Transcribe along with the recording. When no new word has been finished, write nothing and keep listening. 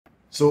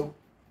So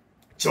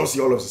Chelsea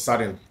all of a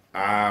sudden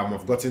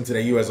have gotten to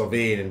the US of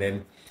A, and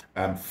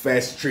then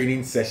first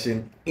training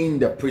session in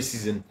the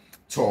preseason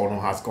tour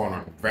has gone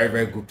on. Very,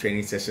 very good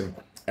training session.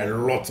 A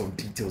lot of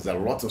details, a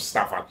lot of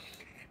stuff.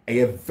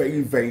 And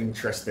very, very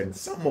interesting.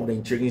 Some of the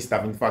intriguing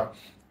stuff. In fact,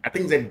 I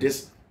think that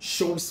this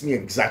shows me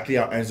exactly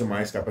how Enzo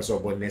Maresca person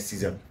about next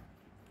season.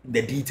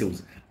 The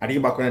details. I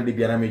think back when the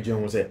Biana Major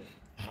was said,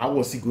 how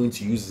was he going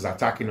to use his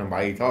attacking number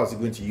 8? How was he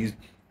going to use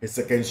his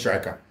second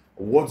striker?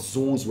 What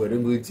zones were they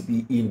going to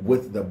be in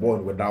with the ball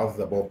and without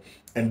the ball?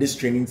 And this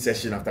training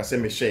session after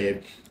Semi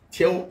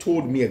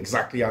told me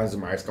exactly how Enzo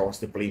Maresca was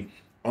to play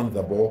on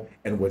the ball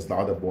and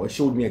without the ball. It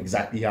showed me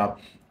exactly how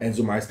Enzo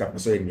Maresca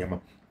pursued Nyama.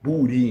 Who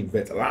would he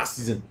invert? Last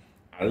season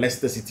at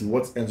Leicester City,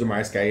 what's Enzo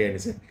Maresca here? And he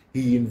said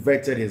he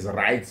inverted his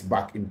right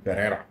back in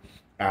Pereira.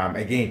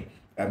 Again,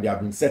 there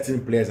have been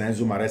certain players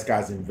Enzo Maresca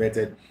has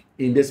inverted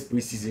in this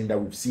preseason that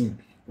we've seen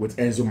with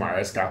Enzo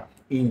Maresca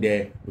in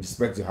there with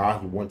respect to how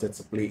he wanted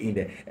to play in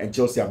there. And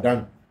Chelsea have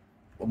done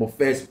my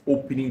first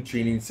opening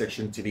training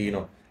section today,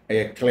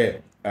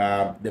 clear.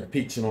 The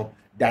pitch,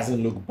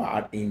 doesn't look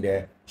bad in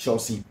there.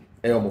 Chelsea,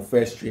 my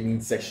first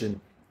training section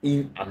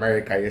in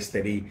America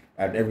yesterday,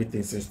 and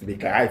everything seems to be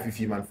clear. Hi,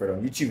 Fiifi-Manfred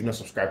on YouTube. If you're not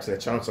subscribed to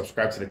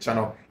the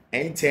channel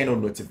and turn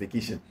on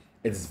notification.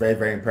 It is very,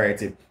 very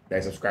imperative that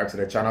you subscribe to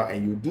the channel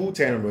and you do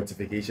turn on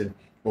notification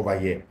over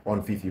here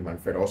on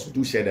Fiifi-Manfred. Also,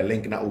 do share the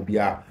link now. Will be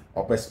our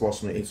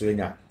sports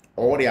Enzo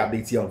all the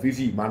updates here on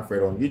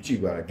Fiifi-Manfred on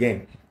YouTube. And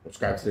again,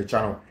 subscribe to the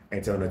channel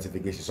and turn on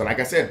notifications. So, like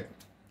I said,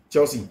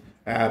 Chelsea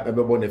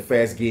won the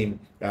first game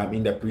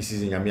in the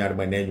preseason. I had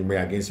my name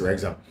against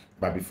Wrexham.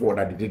 But before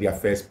that, they did their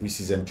first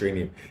preseason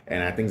training,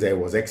 and I think that it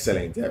was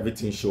excellent.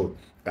 Everything showed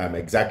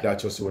exactly how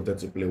Chelsea wanted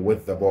to play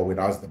with the ball,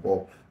 without the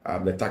ball.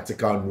 The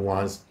tactical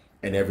nuance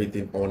and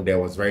everything on there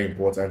was very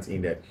important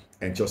in there,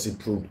 and Chelsea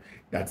proved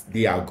that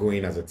they are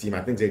growing as a team.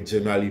 I think that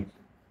generally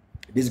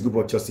this group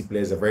of Chelsea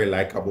players is a very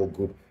likable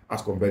group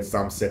as compared to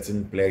some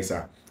certain players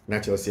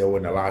not Chelsea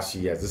in the last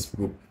years. This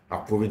group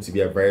have proven to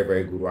be a very,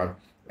 very good one,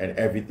 and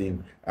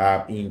everything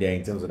in there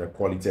in terms of the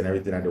quality and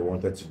everything that they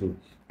wanted to do.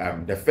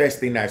 The first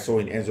thing I saw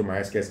in Enzo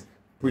Maresca's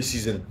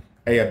preseason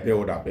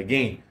build-up,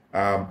 again,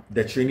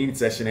 the training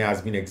session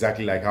has been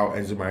exactly like how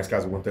Enzo Maresca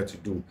has wanted to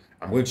do.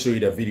 I'm going to show you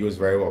the videos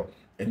very well,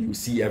 and you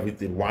see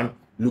everything. One,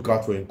 look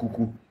out for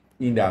Nkuku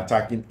in the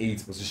attacking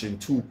 8 position.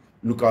 2,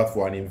 look out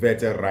for an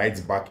inverted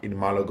right back in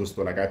Malo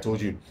Gusto. Like I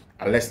told you,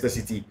 at Leicester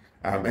City,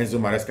 Enzo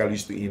Maresca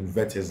used to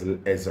invert his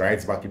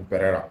right back in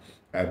Pereira.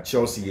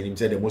 Chelsea, and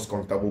himself, the most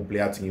comfortable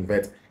player to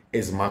invert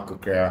is Marco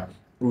Correa,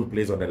 who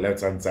plays on the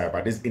left-hand side.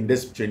 But in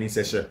this training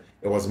session,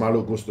 it was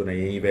Malo Gusto and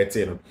he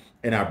inverted.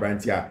 And our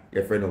brand here,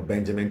 your friend of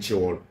Benjamin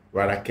Chilwell,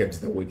 rather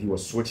kept the weight. He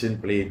was switching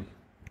play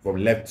from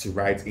left to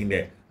right in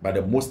there. But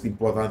the most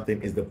important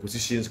thing is the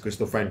positions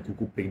Christopher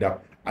Nkuku picked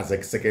up as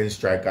a second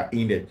striker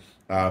in there.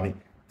 Time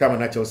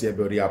when Chelsea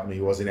built it up,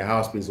 he was in a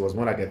house place. It was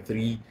more like a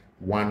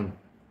 3-1,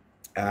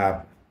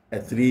 a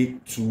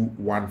 3-2-1-4,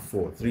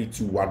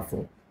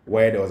 3-2-1-4,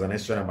 where there was an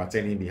extra number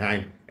 10 in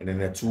behind and then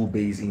a 2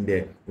 base in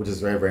there, which is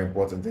very, very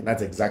important. And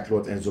that's exactly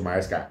what Enzo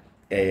Maresca,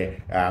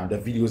 the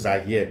videos are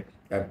here,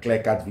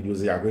 clear-cut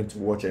videos you are going to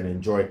watch and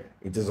enjoy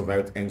in terms of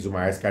what Enzo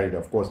Maresca did.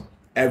 Of course,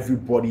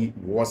 everybody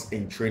was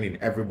in training.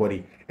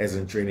 Everybody is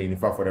in training. In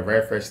fact, for the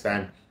very first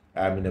time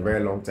in a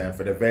very long time,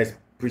 for the first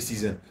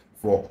preseason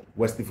for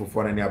Wesley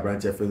Fofana and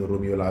Abrante friend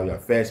Romeo Lavia,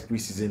 first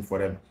preseason for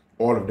them,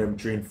 all of them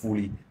trained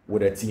fully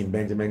with the team.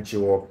 Benjamin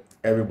Chilwell,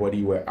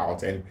 everybody were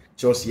out. And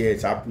Chelsea,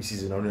 it's our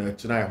preseason.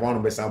 Tonight, one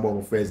of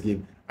the first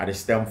game at the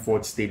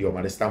Stamford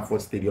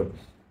Stadium.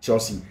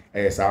 Chelsea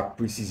is our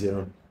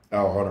preseason.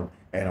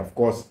 And of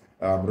course,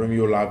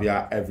 Romeo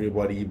Lavia,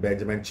 everybody,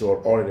 Benjamin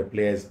Chilwell, all of the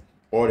players,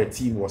 all the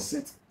team was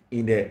set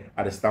in there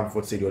at the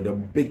Stamford Stadium. The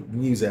big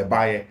news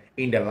by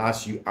in the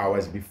last few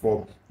hours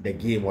before the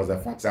game was the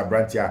fact that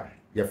Brantia,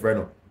 your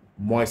friend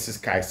Moises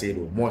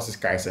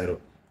Caicedo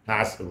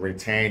has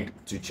returned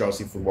to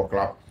Chelsea Football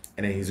Club,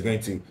 and then he's going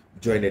to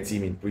join the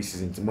team in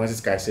preseason. So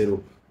Moises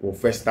Caicedo will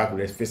first start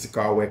with his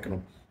physical work,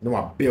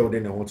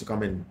 building and want to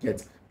come and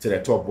get to the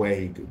top where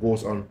he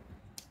goes on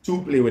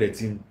to play with the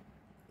team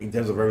in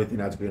terms of everything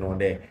that's going on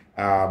there.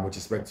 With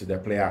respect to the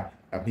player,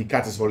 he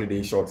cut his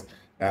holiday short.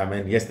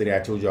 And yesterday I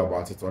told you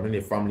about it on the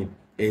family.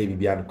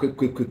 And quick.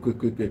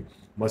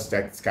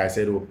 Moises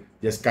Caicedo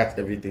just cut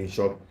everything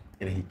short,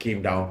 and he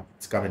came down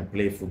to come and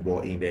play football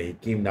in there. He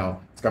came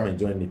down to come and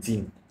join the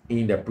team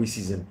in the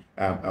preseason.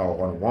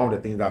 One of the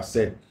things I've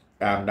said,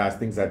 that's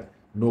things that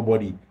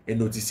nobody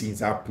noticed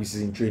in our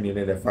preseason training,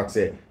 and the fact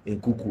that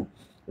Nkuku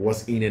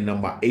was in a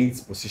number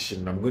 8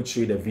 position. I'm going to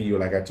show you the video,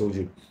 like I told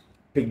you.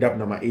 Picked up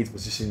number 8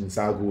 position in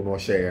Salgo no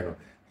share.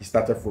 He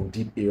started from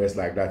deep areas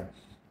like that.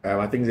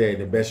 I think they're in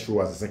the best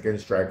role as a second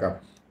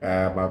striker.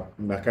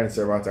 I can't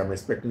say about I'm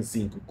expecting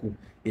seeing Nkuku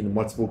in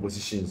multiple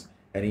positions,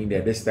 and in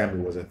there this time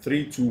it was a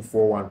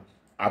 3-2-4-1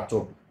 up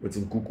top with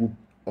Nkuku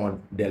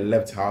on the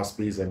left half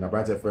space and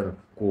Nabrante friend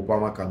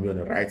Kopama can be on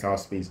the right half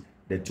space.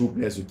 The 2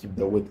 players who keep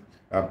the width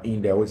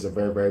in there, which is a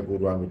very, very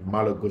good one with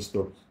Malo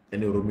Gusto,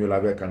 and then Romeo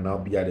Lavia can now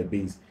be at the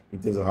base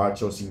in terms of how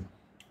Chelsea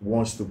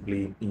wants to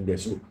play in there.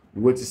 So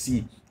we wait to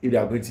see if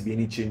there are going to be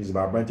any changes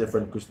about branch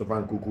friend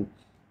Christopher Nkuku,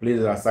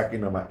 players that are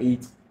sacking number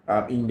 8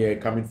 in there,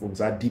 coming from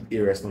that deep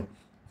areas, no,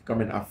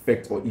 come and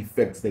affect or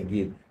affect the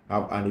game,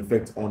 have an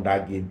effect on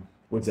that game,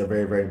 which is a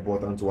very, very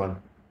important one.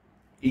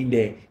 In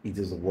there, it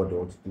is what they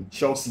want to do.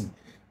 Chelsea,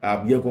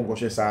 you're going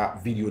to share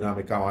video now,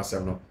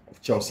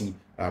 of Chelsea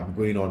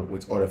going on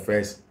with all the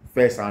first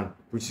and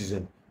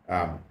preseason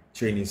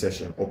training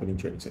session, opening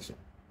training session.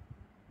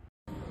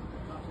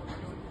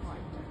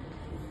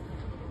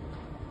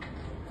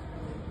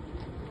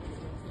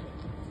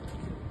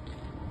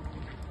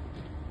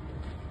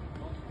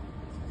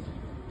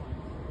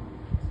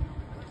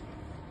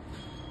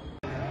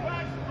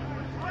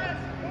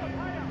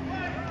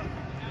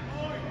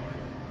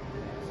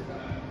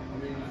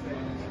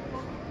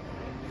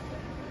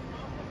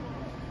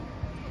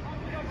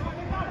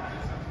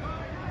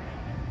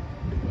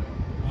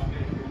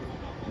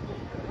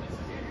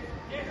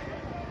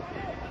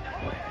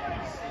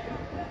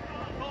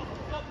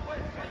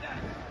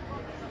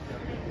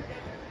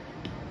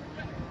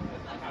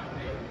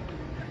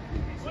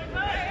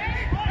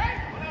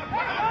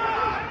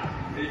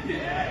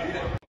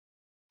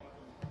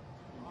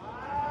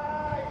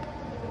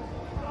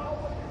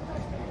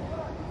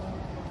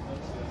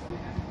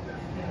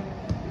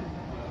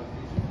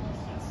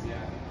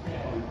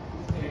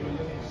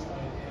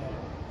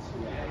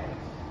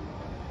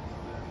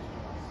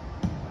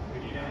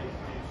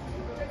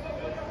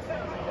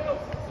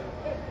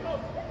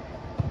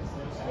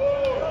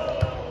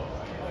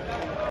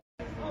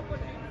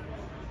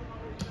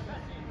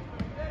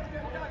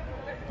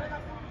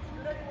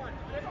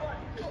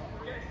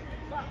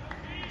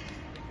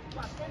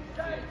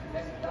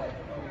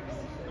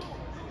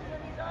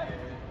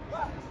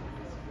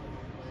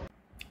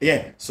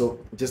 Yeah, so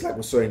just like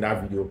we saw in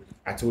that video,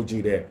 I told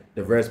you that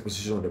the various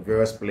positions of the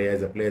various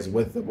players, the players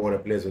with the ball, the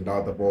players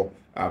without the ball,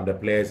 the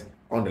players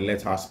on the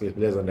left half space,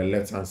 players on the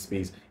left hand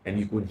space, and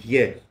you could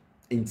hear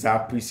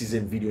entire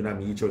preseason video now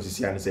me chose to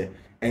see and say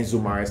Enzo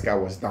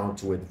Maresca was down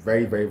to it,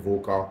 very, very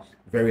vocal,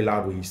 very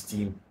loud with his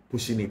team,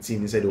 pushing the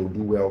team. He said they'll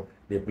do well,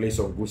 they play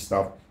some good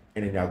stuff,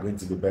 and then they are going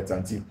to be better.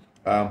 And team,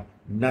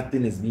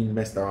 nothing is being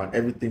messed around.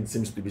 Everything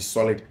seems to be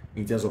solid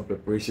in terms of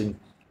preparation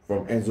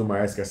from Enzo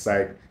Maresca's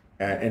side.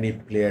 Any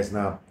players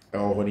now,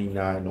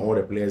 and all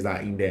the players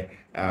that are in there,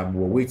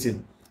 we're waiting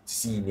to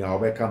see Neil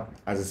Beckham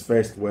as his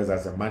first words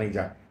as a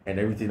manager and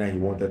everything that he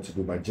wanted to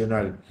do. But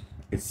generally,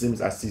 it seems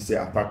as he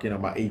said attacking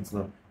number 8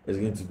 now is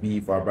going to be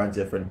for our branch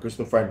friend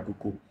Christopher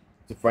Nkuku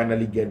to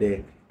finally get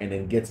there and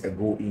then get a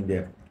goal in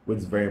there, which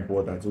is very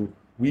important. So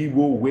we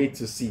will wait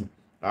to see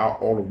how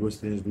all of those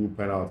things do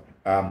pan out.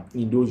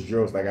 In those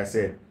drills, like I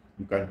said,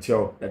 you can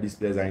tell that these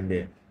players are in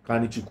there.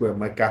 Kandi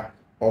Chukwuemeka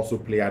also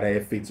play at the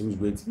FA, who's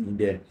going to be in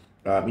there.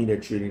 In the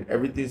training,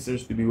 everything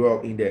seems to be well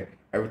in there,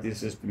 everything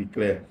seems to be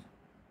clear,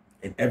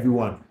 and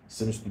everyone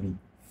seems to be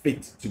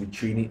fit to be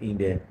training in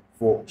there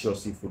for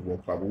Chelsea Football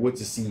Club. We wait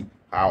to see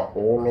how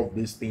all of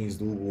these things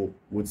do go.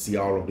 We'll see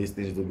how all of these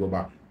things do go.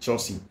 But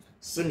Chelsea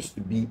seems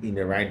to be in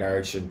the right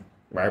direction,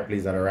 right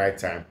place at the right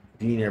time,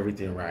 doing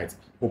everything right,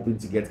 hoping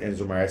to get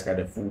Enzo Maresca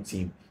the full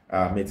team.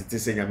 In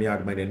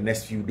the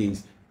next few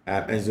days,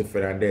 Enzo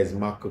Fernandez,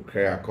 Marco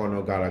Correa,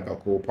 Conor Gallagher,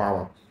 Cole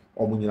Palmer,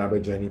 all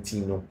joining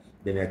team now.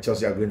 Then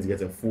Chelsea are going to get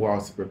a full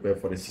house to prepare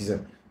for the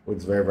season, which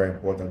is very, very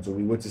important. So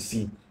we want to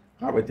see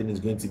how everything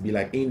is going to be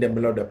like in the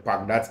middle of the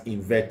park. That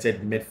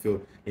inverted midfield,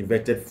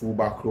 inverted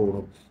fullback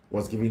role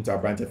was given to our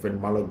branch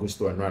friend Malo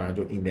Gusto and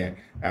Ronaldo in there,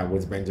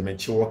 with Benjamin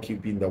Chilwell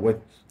keeping the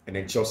width, and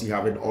then Chelsea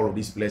having all of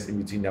these players in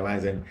between the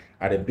lines. And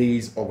at the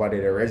base over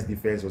there, the rest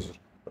defense was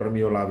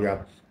Romeo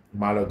Lavia,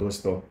 Malo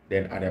Gusto.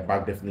 Then at the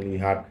back, definitely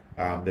had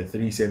the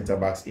 3 centre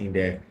backs in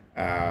there.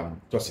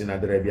 Tosin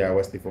Adrebia,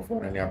 Wesley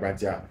Fofana, and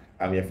Abrantia,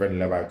 your friend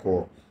Levi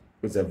Cole.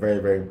 It's a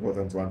very, very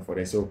important one for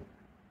them. So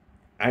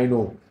I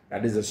know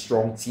that is a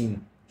strong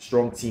team,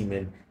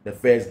 and the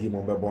first game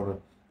on Bebono,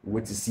 we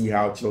wait to see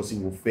how Chelsea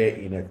will fare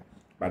in it.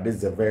 But this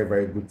is a very,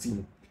 very good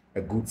team,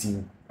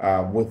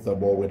 with the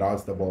ball,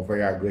 without the ball,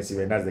 very aggressive,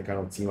 and that's the kind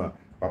of team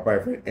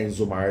Papa friend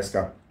Enzo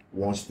Maresca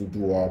wants to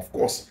do. Of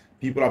course,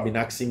 people have been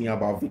asking me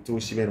about Victor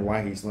Osimhen,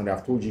 why he's not there.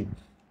 I've told you,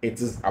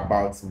 it is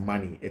about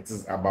money. It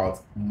is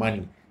about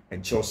money.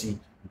 And Chelsea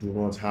do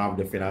not have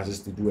the finances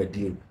to do a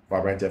deal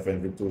for Branch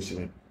and Victor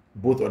Osimhen,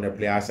 both on the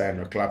player side and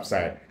the club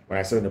side. When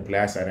I say on the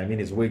player side, I mean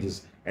his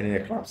wages, and in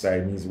the club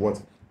side, it means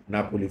what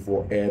Napoli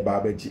for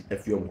Babeji,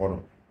 FUM Honor.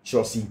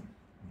 Chelsea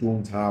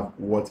don't have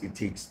what it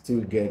takes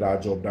to get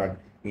that job done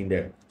in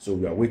there. So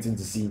we are waiting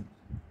to see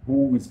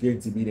who is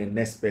going to be the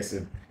next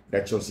person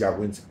that Chelsea are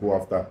going to go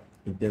after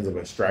in terms of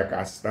a striker.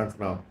 As it stands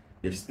now,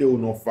 they've still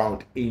not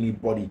found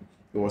anybody.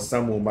 It was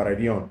Samuel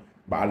Maradion,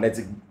 but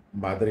Athletic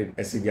Madrid,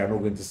 I said they are not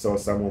going to sell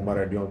Samuel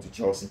Maradion to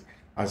Chelsea.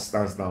 As it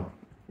stands now,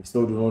 we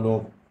still do not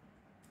know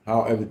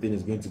how everything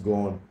is going to go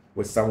on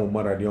with Samuel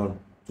Maradion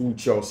to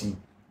Chelsea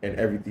and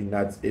everything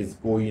that is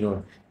going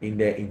on in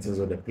there in terms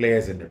of the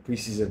players and the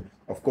preseason.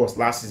 Of course,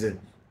 last season,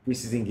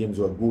 preseason games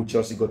were good.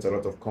 Chelsea got a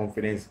lot of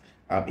confidence.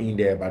 in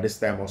there. But this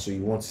time also,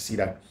 you want to see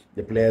that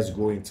the players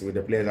go into it.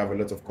 The players have a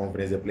lot of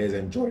confidence. The players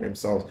enjoy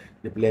themselves.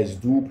 The players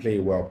do play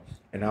well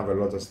and have a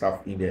lot of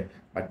stuff in there.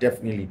 But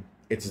definitely,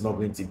 it is not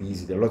going to be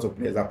easy. There are a lot of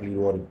players that played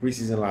well in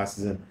preseason last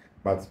season,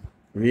 but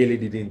really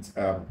didn't.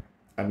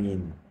 I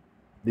mean,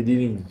 they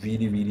didn't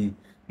really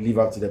live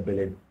up to the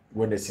billing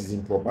when the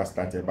season proper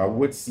started. But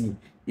we'll see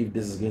if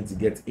this is going to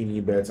get any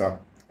better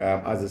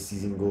as the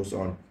season goes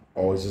on,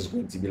 or it's just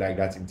going to be like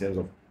that in terms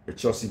of the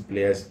Chelsea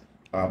players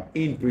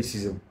in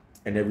preseason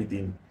and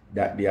everything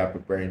that they are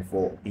preparing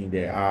for in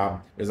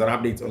there. There's an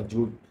update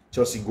on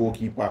Chelsea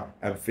goalkeeper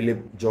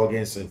Philip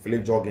Jorgensen.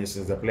 Philip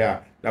Jorgensen is the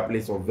player that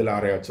plays for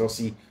Villarreal.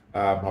 Chelsea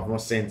have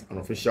not sent an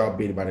official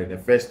bid, but the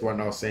first one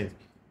now sent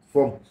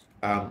from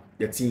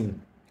the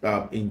team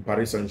in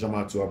Paris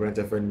Saint-Germain to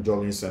Brentford friend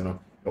Jorgensen.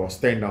 It was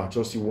 10 now.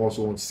 Chelsea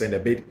also want to send a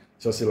bid.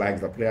 Chelsea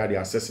likes the player. They're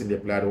assessing the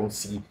player. They want to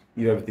see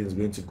if everything is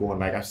going to go on.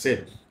 Like I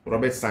said,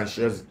 Robert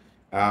Sanchez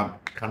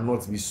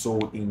cannot be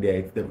sold in there.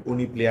 It's the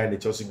only player in the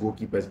Chelsea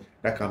goalkeepers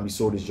that can be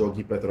sold is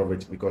Georgi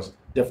Petrovic, because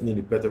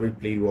definitely Petrovic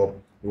played well.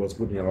 He was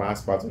good in the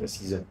last part of the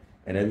season,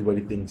 and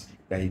everybody thinks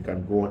that he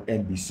can go on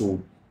and be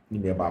sold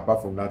in there. But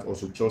apart from that,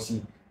 also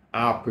Chelsea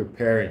are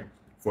preparing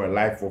for a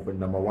life of a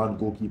 #1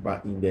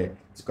 goalkeeper in there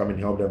to come and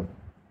help them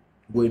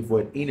going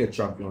forward in the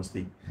Champions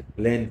League,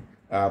 learn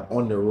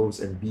on the ropes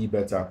and be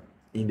better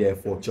in there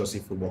for Chelsea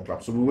Football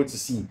Club. So we want to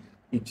see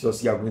if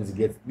Chelsea are going to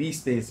get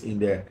these things in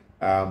there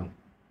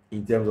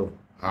in terms of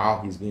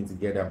how he's going to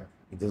get them,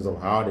 in terms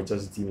of how the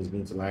Chelsea team is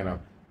going to line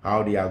up,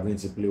 how they are going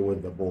to play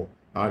with the ball,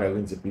 how they're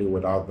going to play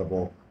without the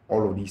ball.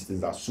 All of these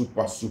things are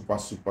super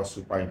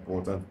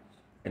important,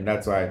 and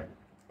that's why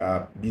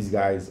these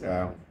guys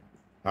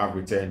have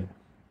returned,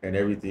 and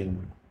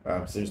everything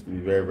seems to be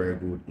very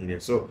good in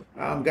it. So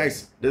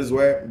guys, this is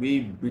where we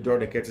draw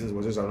the curtains.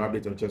 Was just an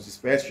update on Chelsea's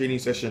first training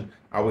session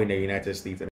away in the United States.